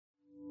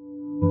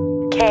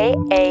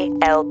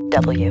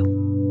KALW.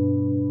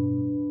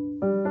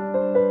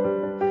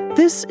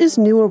 This is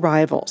New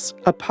Arrivals,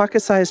 a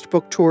pocket-sized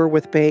book tour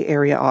with Bay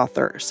Area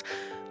authors.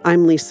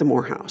 I'm Lisa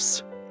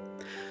Morehouse.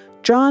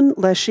 John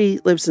Leshy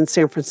lives in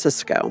San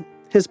Francisco.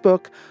 His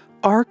book,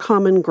 Our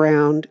Common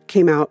Ground,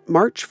 came out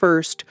March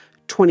 1st,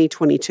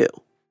 2022.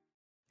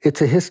 It's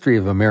a history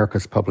of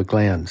America's public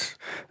lands,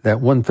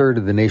 that 1/3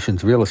 of the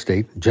nation's real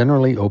estate,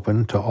 generally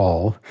open to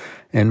all,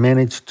 and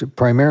managed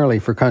primarily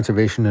for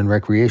conservation and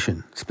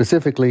recreation.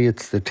 Specifically,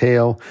 it's the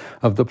tale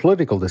of the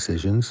political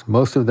decisions,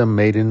 most of them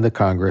made in the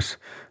Congress,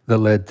 that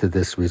led to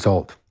this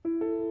result.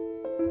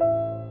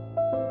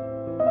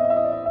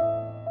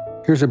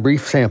 Here's a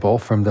brief sample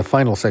from the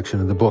final section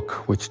of the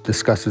book, which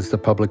discusses the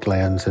public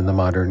lands in the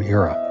modern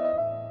era.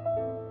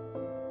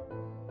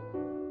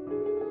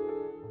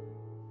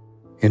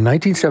 In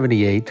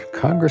 1978,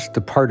 Congress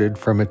departed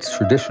from its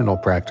traditional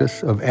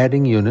practice of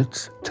adding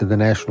units to the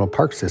national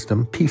park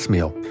system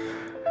piecemeal.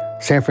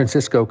 San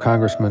Francisco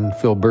Congressman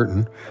Phil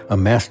Burton, a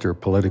master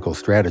political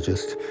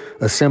strategist,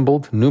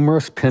 assembled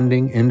numerous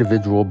pending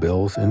individual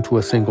bills into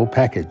a single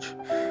package.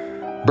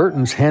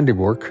 Burton's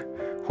handiwork,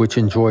 which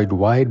enjoyed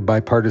wide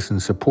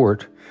bipartisan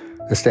support,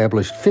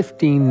 established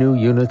 15 new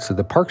units of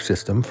the park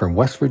system from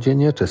West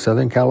Virginia to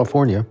Southern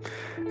California,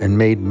 and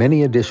made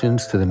many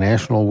additions to the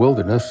National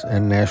Wilderness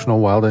and National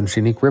Wild and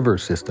Scenic River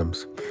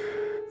systems.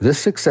 This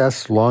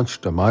success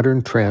launched a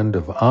modern trend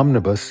of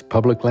omnibus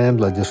public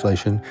land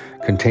legislation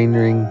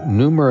containing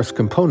numerous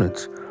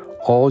components,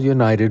 all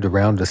united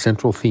around a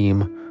central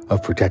theme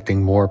of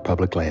protecting more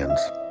public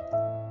lands.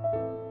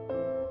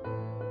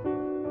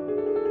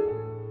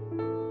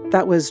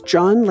 That was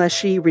John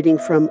Leshy reading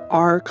from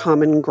Our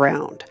Common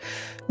Ground.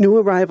 New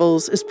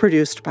Arrivals is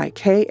produced by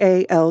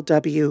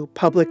KALW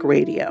Public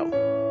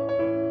Radio.